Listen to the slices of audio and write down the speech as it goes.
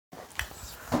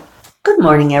Good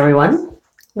morning, everyone.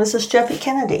 This is Jeffe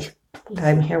Kennedy, and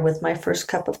I'm here with my first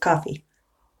cup of coffee.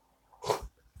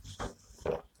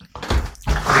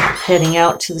 Heading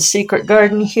out to the secret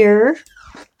garden here.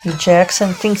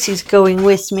 Jackson thinks he's going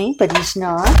with me, but he's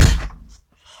not.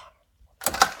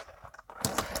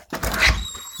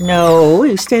 No,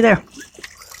 you stay there.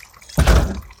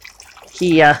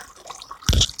 He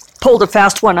pulled a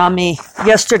fast one on me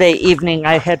yesterday evening.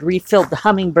 I had refilled the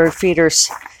hummingbird feeders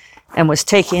and was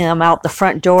taking them out the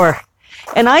front door.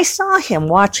 And I saw him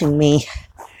watching me,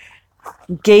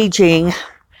 gauging,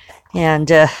 and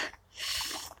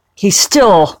he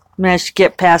still managed to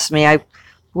get past me. I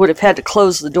would have had to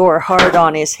close the door hard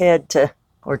on his head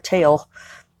or tail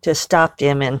to stop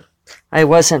him, and I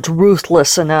wasn't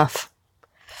ruthless enough.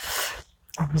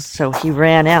 So he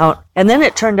ran out. And then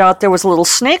it turned out there was a little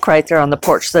snake right there on the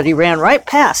porch that he ran right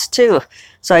past, too.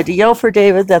 So I had to yell for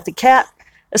David that the cat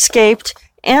escaped,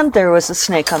 and there was a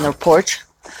snake on the porch.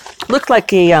 Looked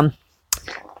like a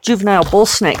juvenile bull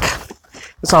snake.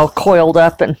 It was all coiled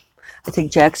up, and I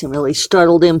think Jackson really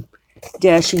startled him,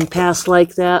 dashing past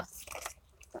like that.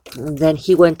 And then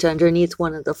he went underneath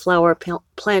one of the flower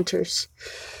planters.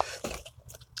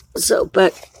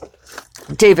 But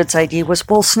David's ID was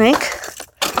bull snake.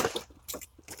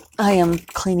 I am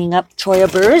cleaning up cholla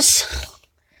burrs.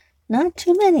 Not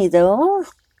too many, though.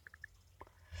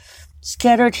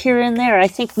 Scattered here and there. I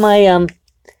think my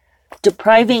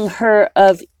depriving her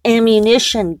of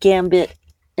ammunition gambit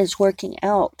is working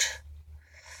out.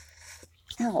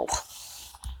 Ow.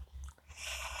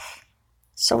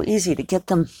 So easy to get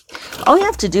them. All you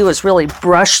have to do is really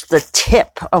brush the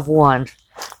tip of one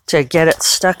to get it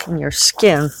stuck in your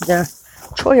skin. The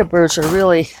cholla burrs are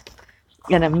really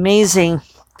an amazing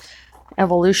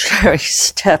evolutionary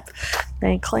step.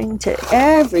 They cling to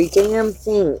every damn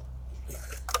thing.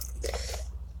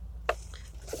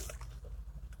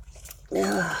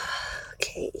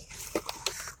 Okay.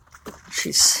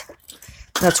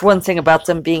 That's one thing about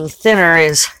them being thinner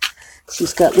is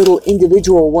she's got little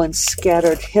individual ones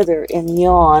scattered hither and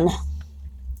yon.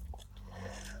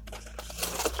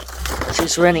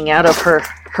 She's running out of her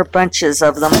bunches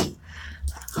of them.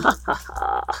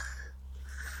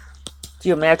 Do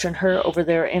you imagine her over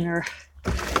there in her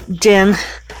den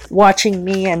watching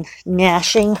me and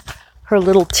gnashing her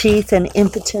little teeth in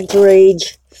impotent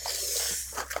rage?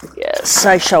 Yes,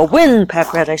 I shall win,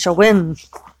 Pack Rat, I shall win.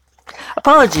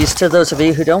 Apologies to those of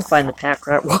you who don't find the Pack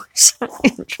Rat Wars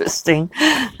interesting.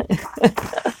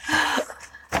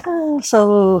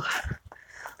 So,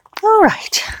 all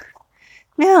right.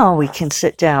 Now we can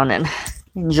sit down and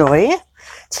enjoy.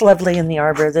 It's lovely in the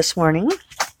arbor this morning.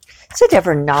 Is it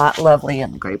ever not lovely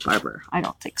in the grape arbor? I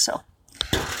don't think so.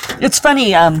 It's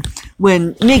funny,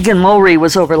 when Megan Mulry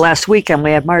was over last weekend,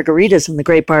 we had margaritas in the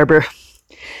grape arbor.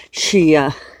 She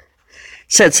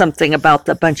said something about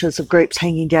the bunches of grapes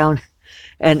hanging down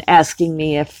and asking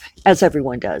me if, as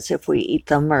everyone does, if we eat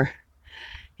them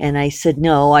and I said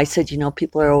no. I said,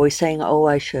 people are always saying, oh,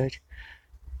 I should,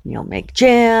 make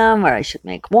jam, or I should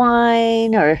make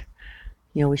wine, or,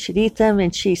 we should eat them.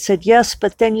 And she said, yes,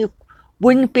 but then you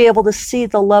wouldn't be able to see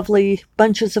the lovely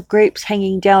bunches of grapes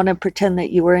hanging down and pretend that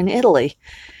you were in Italy.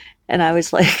 And I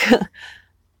was like,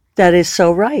 that is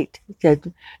so right.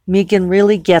 Megan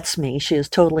really gets me. She is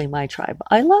totally my tribe.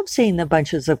 I love seeing the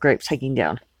bunches of grapes hanging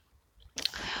down.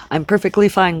 I'm perfectly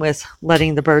fine with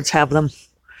letting the birds have them.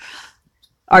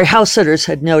 Our house sitters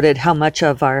had noted how much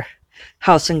of our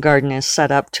house and garden is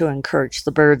set up to encourage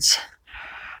the birds,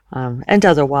 and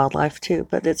other wildlife too,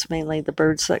 but it's mainly the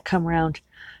birds that come around.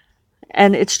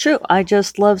 And it's true. I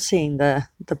just love seeing the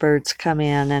birds come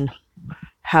in and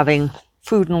having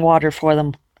food and water for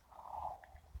them.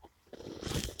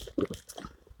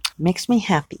 Makes me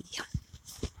happy.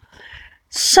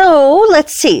 So,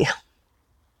 let's see.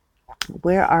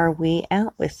 Where are we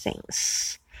at with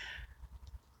things?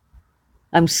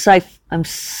 I'm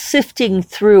sifting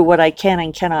through what I can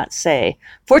and cannot say.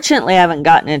 Fortunately, I haven't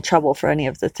gotten in trouble for any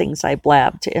of the things I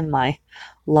blabbed in my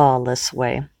lawless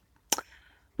way.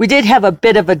 We did have a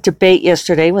bit of a debate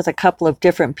yesterday with a couple of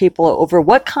different people over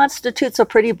what constitutes a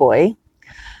pretty boy,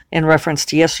 in reference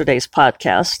to yesterday's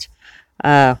podcast.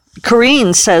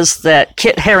 Corrine says that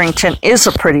Kit Harington is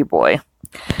a pretty boy,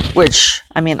 which,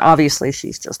 obviously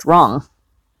she's just wrong.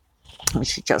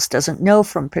 She just doesn't know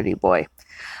from Pretty Boy.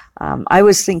 I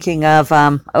was thinking of,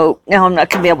 now I'm not going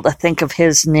to be able to think of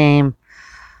his name.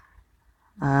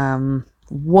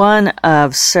 One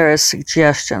of Sarah's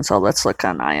suggestions. Oh, let's look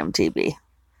on IMDb.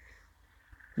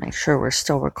 Make sure we're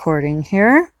still recording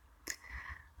here.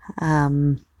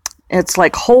 It's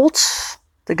like Holt,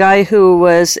 the guy who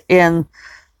was in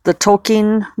the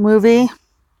Tolkien movie.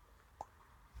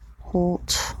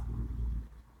 Holt.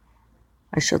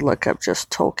 I should look up just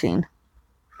Tolkien.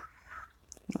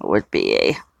 It would be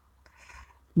a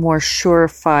more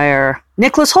surefire.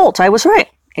 Nicholas Hoult, I was right.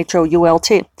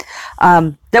 Hoult.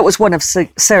 That was one of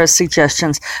Sarah's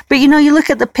suggestions. But you look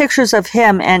at the pictures of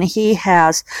him, and he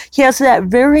has that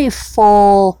very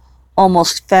full,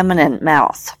 almost feminine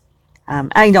mouth.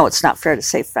 I know it's not fair to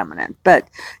say feminine, but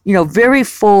very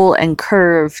full and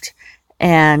curved,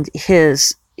 and he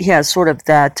has sort of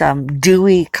that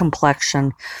dewy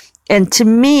complexion, and to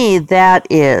me, that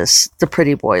is the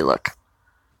pretty boy look.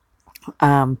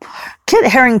 Kit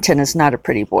Harington is not a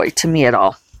pretty boy to me at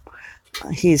all.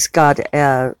 He's got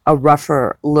a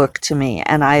rougher look to me,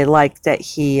 and I like that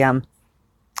he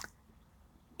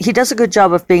does a good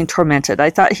job of being tormented. I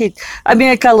thought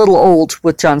it got a little old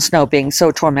with Jon Snow being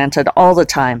so tormented all the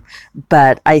time,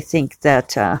 but I think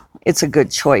that it's a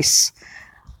good choice.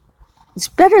 It's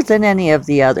better than any of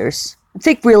the others. I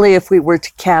think really if we were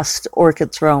to cast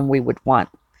Orchid Throne, we would want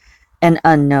an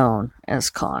unknown as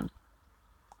Khan.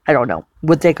 I don't know.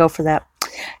 Would they go for that?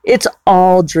 It's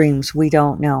all dreams. We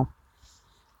don't know.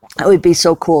 It would be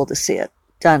so cool to see it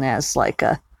done as like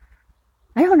I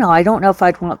don't know. I don't know if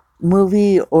I'd want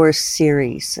movie or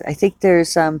series. I think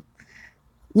there's,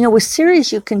 with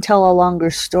series you can tell a longer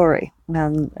story.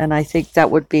 And I think that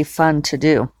would be fun to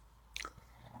do.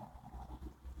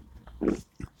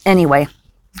 Anyway.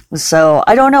 So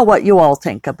I don't know what you all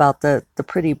think about the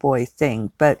pretty boy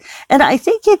thing, and I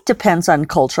think it depends on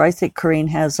culture. I think Corrine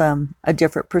has a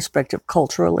different perspective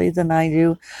culturally than I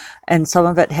do, and some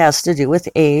of it has to do with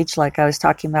age, like I was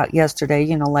talking about yesterday,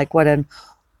 like what an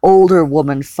older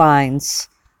woman finds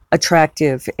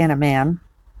attractive in a man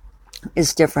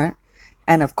is different,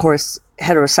 and of course,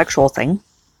 heterosexual thing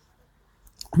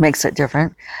makes it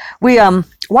different. We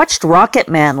watched Rocket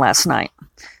Man last night,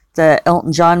 the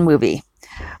Elton John movie.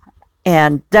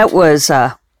 And that was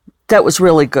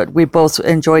really good. We both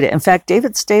enjoyed it. In fact,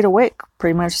 David stayed awake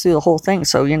pretty much through the whole thing.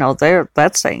 So,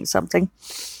 that's saying something.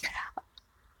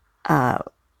 I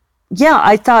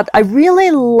thought I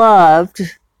really loved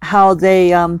how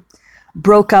they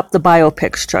broke up the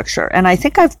biopic structure. And I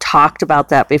think I've talked about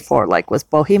that before, like with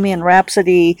Bohemian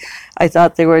Rhapsody. I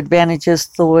thought there were advantages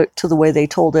to the way they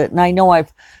told it. And I know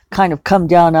I've kind of come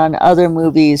down on other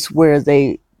movies where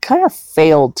they kind of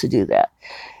failed to do that.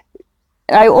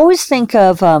 I always think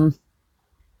of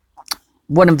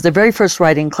one of the very first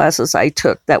writing classes I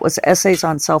took that was Essays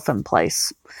on Self and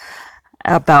Place,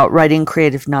 about writing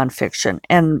creative nonfiction.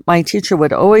 And my teacher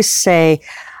would always say,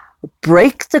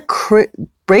 break the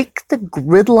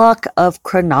gridlock of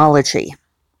chronology.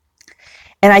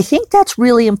 And I think that's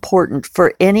really important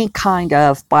for any kind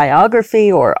of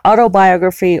biography or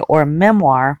autobiography or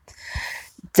memoir,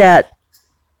 that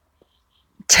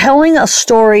telling a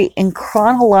story in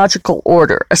chronological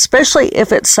order, especially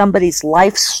if it's somebody's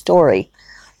life story,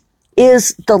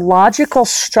 is the logical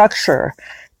structure,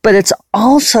 but it's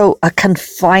also a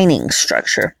confining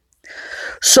structure.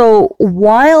 So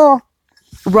while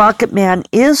Rocket Man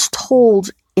is told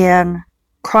in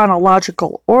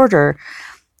chronological order,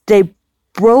 they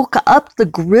broke up the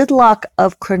gridlock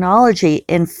of chronology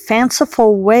in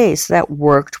fanciful ways that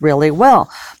worked really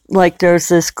well. Like there's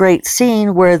this great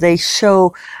scene where they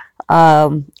show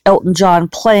Elton John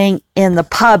playing in the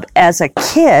pub as a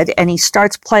kid, and he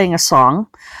starts playing a song.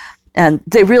 And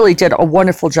they really did a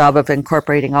wonderful job of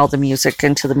incorporating all the music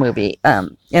into the movie,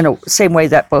 in a same way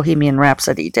that Bohemian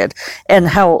Rhapsody did, and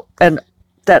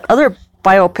that other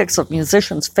biopics of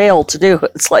musicians fail to do.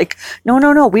 It's like,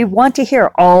 no, we want to hear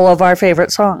all of our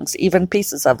favorite songs, even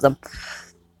pieces of them.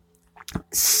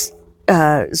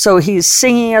 So he's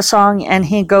singing a song, and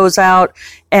he goes out,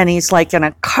 and he's like in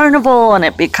a carnival, and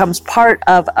it becomes part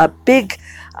of a big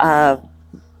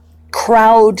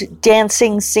crowd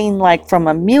dancing scene, like from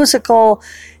a musical.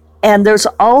 And there's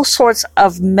all sorts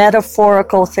of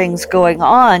metaphorical things going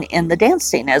on in the dance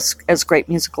scene, as great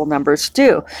musical numbers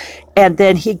do. And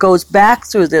then he goes back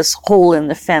through this hole in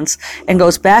the fence and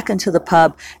goes back into the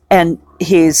pub, and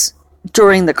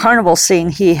during the carnival scene,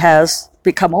 he has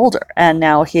become older, and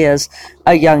now he is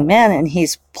a young man, and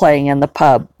he's playing in the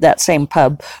pub, that same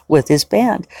pub, with his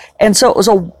band. And so it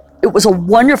was a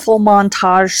wonderful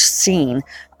montage scene,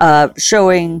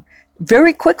 showing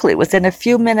very quickly, within a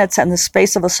few minutes and the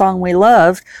space of a song we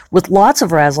loved, with lots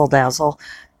of razzle-dazzle,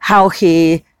 how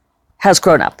he has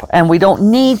grown up. And we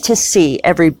don't need to see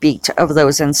every beat of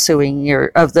those intervening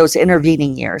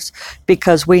years,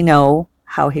 because we know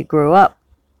how he grew up.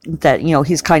 That,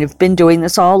 he's kind of been doing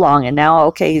this all along, and now,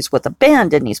 okay, he's with a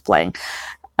band and he's playing.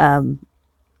 I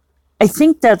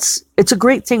think it's a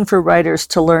great thing for writers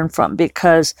to learn from,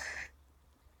 because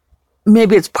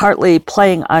maybe it's partly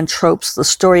playing on tropes, the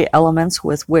story elements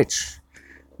with which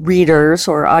readers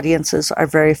or audiences are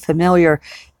very familiar.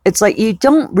 It's like you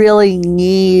don't really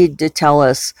need to tell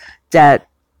us that,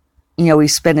 he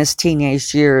spent his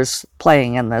teenage years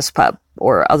playing in this pub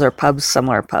or other pubs,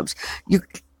 similar pubs.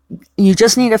 You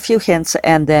just need a few hints,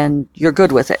 and then you're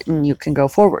good with it, and you can go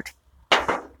forward.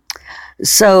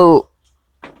 So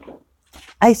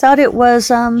I thought it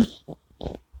was, a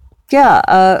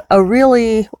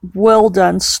really well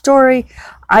done story.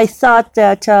 I thought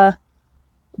that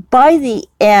by the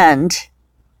end,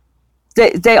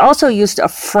 they also used a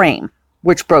frame,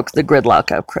 which broke the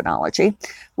gridlock of chronology,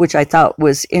 which I thought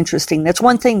was interesting. That's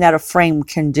one thing that a frame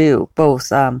can do,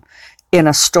 both in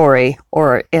a story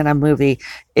or in a movie,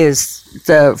 is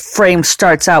the frame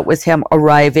starts out with him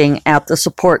arriving at the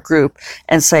support group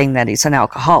and saying that he's an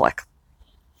alcoholic.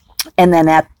 And then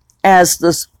as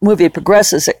this movie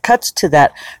progresses, it cuts to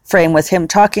that frame with him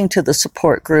talking to the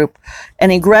support group,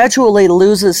 and he gradually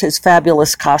loses his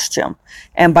fabulous costume,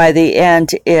 and by the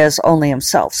end is only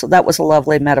himself. So that was a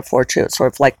lovely metaphor too. It's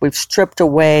sort of like we've stripped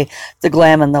away the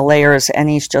glam and the layers, and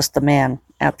he's just the man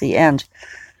at the end.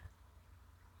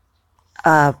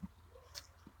 And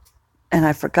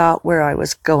I forgot where I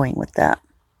was going with that.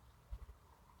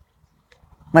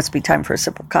 Must be time for a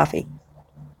sip of coffee.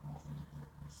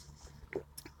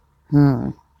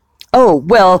 Oh,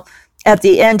 well, at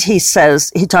the end he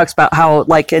talks about how,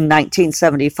 like, in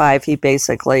 1975, he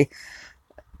basically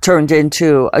turned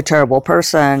into a terrible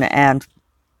person, and,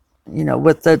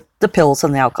 with the pills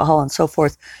and the alcohol and so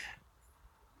forth.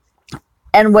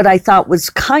 And what I thought was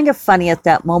kind of funny at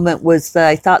that moment was that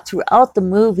I thought throughout the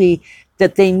movie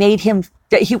that they made him,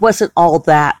 that he wasn't all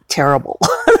that terrible,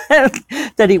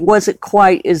 that he wasn't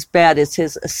quite as bad as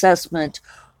his assessment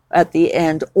at the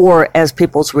end or as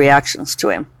people's reactions to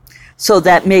him. So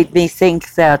that made me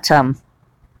think that,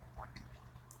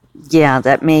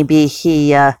 that maybe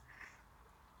he, Elton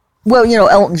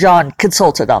John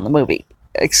consulted on the movie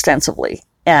extensively,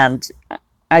 and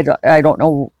I don't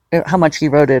know how much he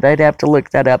wrote it. I'd have to look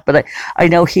that up, but I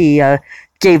know he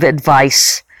gave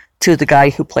advice to the guy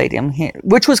who played him,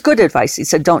 which was good advice. He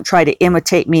said, don't try to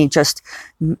imitate me, just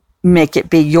make it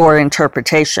be your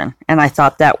interpretation. And I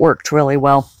thought that worked really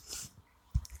well.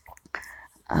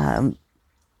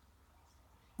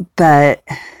 But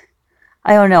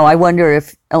I don't know. I wonder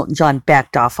if Elton John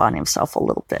backed off on himself a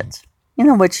little bit.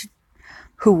 Which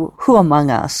who among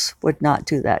us would not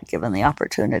do that given the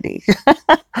opportunity?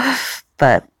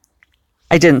 But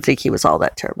I didn't think he was all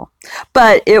that terrible.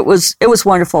 But it was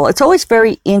wonderful. It's always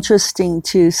very interesting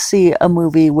to see a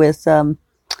movie with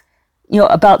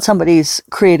about somebody's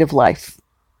creative life.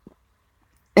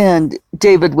 And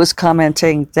David was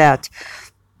commenting that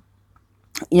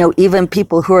even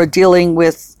people who are dealing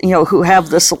with, who have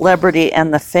the celebrity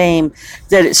and the fame,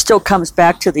 that it still comes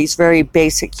back to these very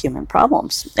basic human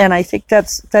problems. And I think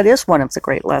that is one of the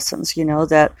great lessons,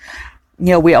 that,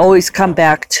 we always come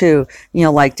back to,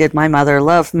 like, did my mother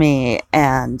love me?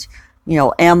 And,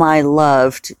 am I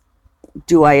loved?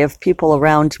 Do I have people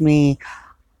around me?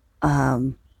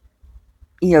 That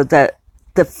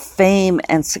the fame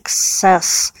and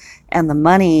success and the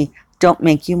money don't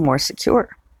make you more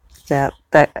secure. That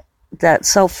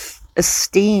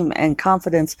self-esteem and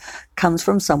confidence comes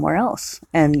from somewhere else,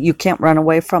 and you can't run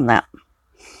away from that.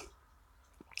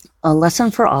 A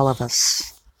lesson for all of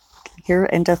us. Here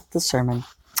endeth the sermon.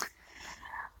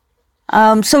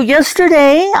 So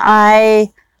yesterday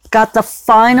I got the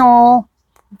final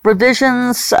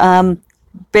revisions,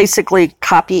 basically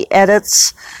copy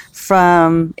edits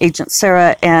from Agent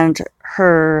Sarah and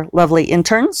her lovely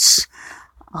interns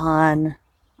on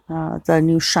the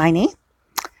new Shiny.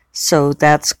 So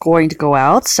that's going to go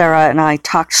out. Sarah and I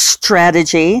talked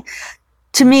strategy.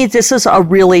 To me, this is a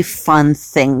really fun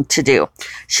thing to do.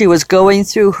 She was going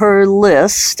through her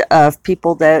list of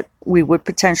people that we would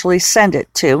potentially send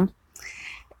it to.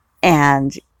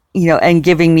 And, and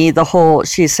giving me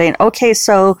she's saying, okay,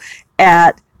 so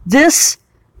at this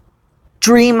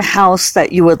dream house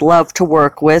that you would love to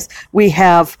work with, we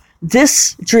have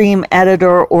this dream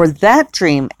editor or that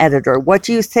dream editor. What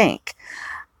do you think?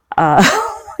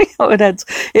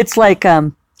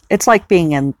 It's like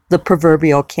being in the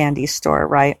proverbial candy store,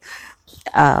 right?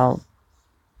 And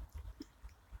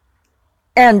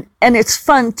it's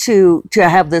fun to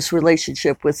have this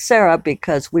relationship with Sarah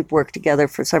because we've worked together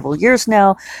for several years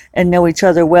now and know each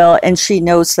other well. And she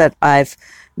knows that I've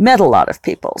met a lot of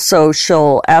people. So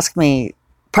she'll ask me,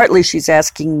 partly she's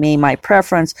asking me my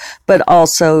preference, but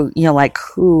also, like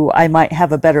who I might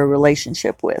have a better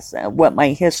relationship with, what my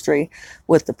history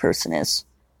with the person is.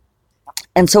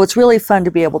 And so it's really fun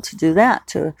to be able to do that,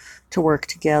 to work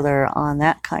together on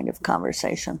that kind of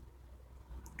conversation.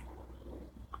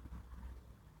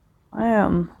 I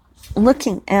am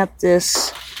looking at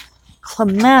this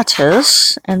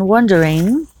clematis and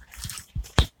wondering,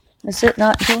 is it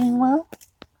not doing well?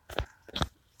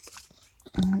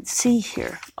 Let's see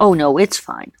here. Oh, no, it's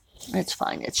fine. It's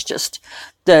fine. It's just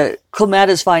the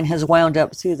clematis vine has wound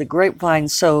up through the grapevine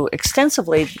so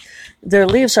extensively. Their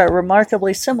leaves are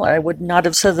remarkably similar. I would not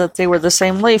have said that they were the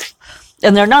same leaf.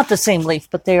 And they're not the same leaf,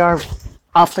 but they are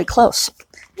awfully close.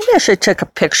 Maybe I should take a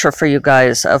picture for you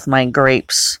guys of my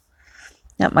grapes.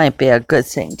 That might be a good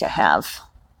thing to have.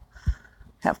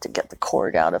 Have to get the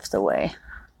cord out of the way.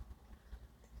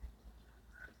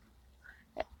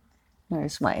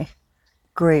 There's my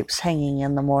grapes hanging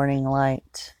in the morning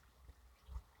light.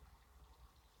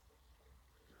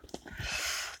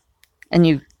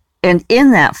 And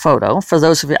in that photo, for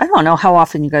those of you, I don't know how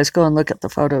often you guys go and look at the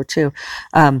photo too.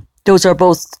 Those are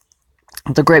both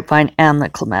the grapevine and the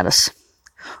clematis,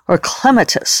 or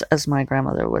clematis, as my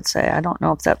grandmother would say. I don't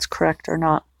know if that's correct or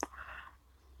not.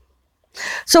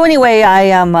 So anyway, I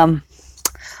am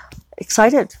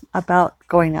excited about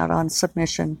going out on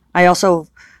submission. I also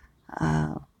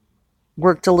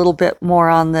worked a little bit more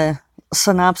on the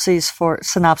synopses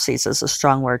is a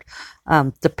strong word.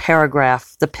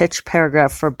 The pitch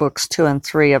paragraph for books 2 and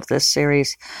 3 of this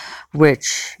series,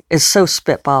 which is so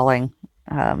spitballing.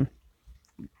 And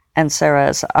Sarah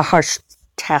is a harsh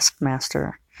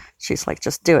taskmaster. She's like,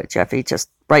 just do it, Jeffy. Just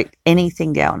write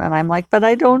anything down. And I'm like, but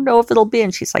I don't know if it'll be.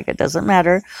 And she's like, it doesn't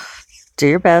matter. Do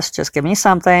your best. Just give me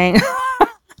something.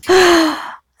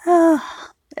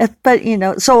 But,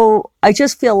 so I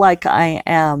just feel like I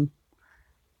am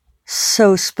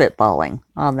so spitballing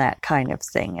on that kind of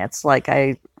thing. It's like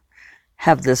I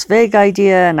have this vague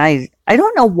idea, and I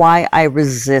don't know why I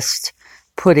resist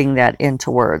putting that into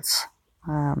words.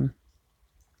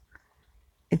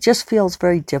 It just feels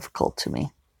very difficult to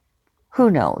me. Who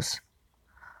knows?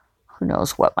 Who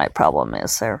knows what my problem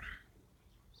is there?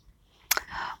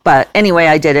 But anyway,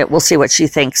 I did it. We'll see what she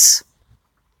thinks.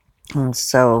 And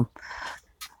so,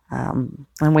 and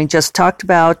we just talked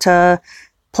about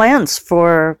plans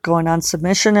for going on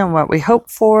submission and what we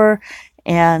hope for.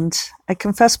 And I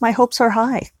confess my hopes are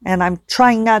high. And I'm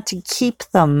trying not to keep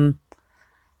them.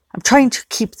 I'm trying to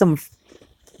keep them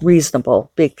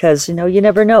reasonable because, you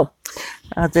never know.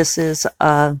 This is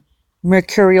a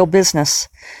mercurial business.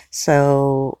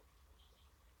 So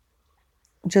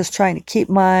I'm just trying to keep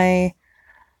my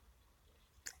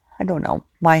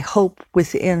hope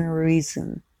within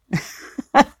reason.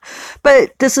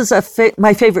 But this is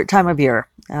my favorite time of year.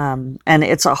 And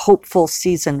it's a hopeful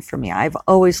season for me. I've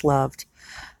always loved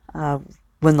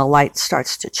when the light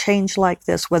starts to change like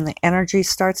this, when the energy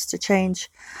starts to change.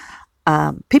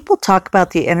 People talk about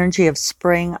the energy of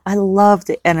spring. I love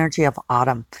the energy of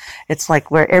autumn. It's like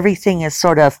where everything is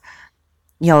sort of,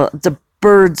 the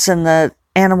birds and the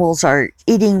animals are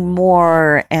eating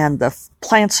more and the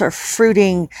plants are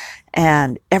fruiting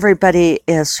and everybody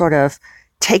is sort of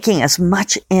taking as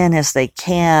much in as they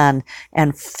can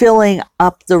and filling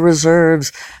up the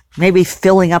reserves, maybe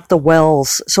filling up the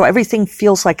wells. So everything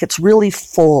feels like it's really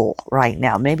full right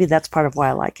now. Maybe that's part of why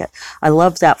I like it. I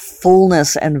love that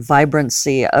fullness and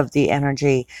vibrancy of the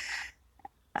energy,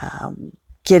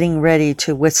 getting ready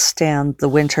to withstand the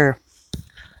winter.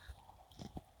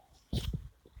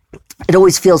 It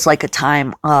always feels like a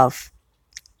time of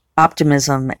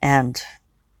optimism and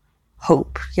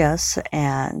hope, yes,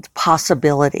 and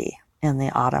possibility in the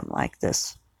autumn like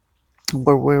this,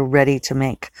 where we're ready to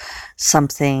make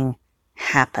something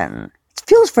happen. It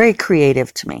feels very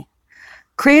creative to me.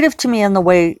 Creative to me in the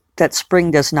way that spring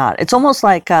does not. It's almost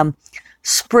like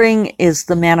spring is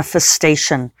the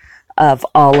manifestation of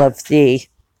all of the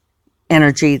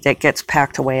energy that gets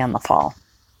packed away in the fall.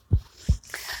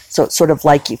 So it's sort of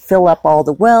like you fill up all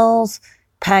the wells,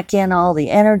 pack in all the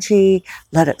energy,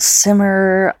 let it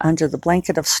simmer under the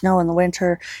blanket of snow in the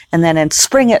winter, and then in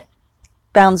spring it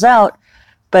bounds out,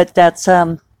 but that's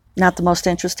not the most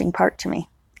interesting part to me.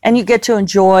 And you get to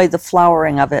enjoy the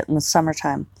flowering of it in the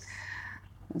summertime.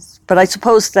 But I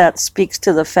suppose that speaks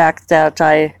to the fact that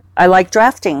I like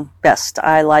drafting best.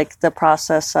 I like the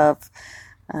process of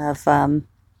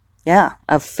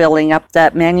filling up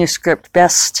that manuscript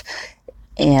best.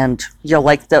 And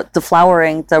like the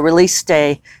flowering, the release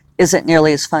day isn't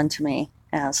nearly as fun to me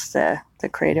as the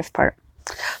creative part.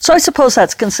 So I suppose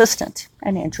that's consistent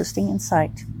and interesting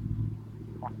insight.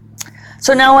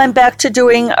 So now I'm back to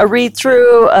doing a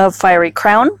read-through of Fiery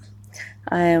Crown.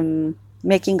 I'm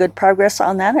making good progress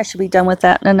on that. I should be done with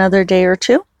that in another day or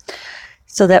two.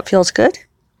 So that feels good.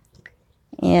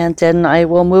 And then I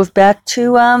will move back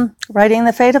to writing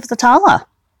The Fate of the Tala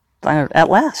at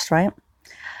last, right?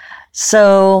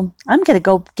 So I'm going to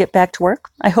go get back to work.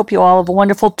 I hope you all have a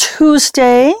wonderful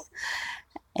Tuesday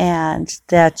and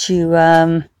that you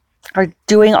are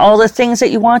doing all the things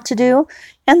that you want to do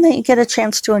and that you get a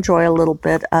chance to enjoy a little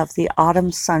bit of the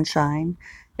autumn sunshine.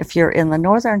 If you're in the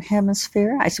northern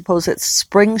hemisphere, I suppose it's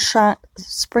spring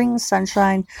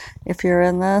sunshine if you're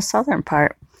in the southern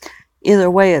part.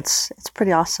 Either way, it's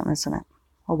pretty awesome, isn't it?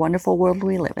 A wonderful world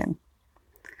we live in.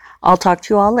 I'll talk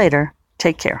to you all later.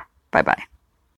 Take care. Bye-bye.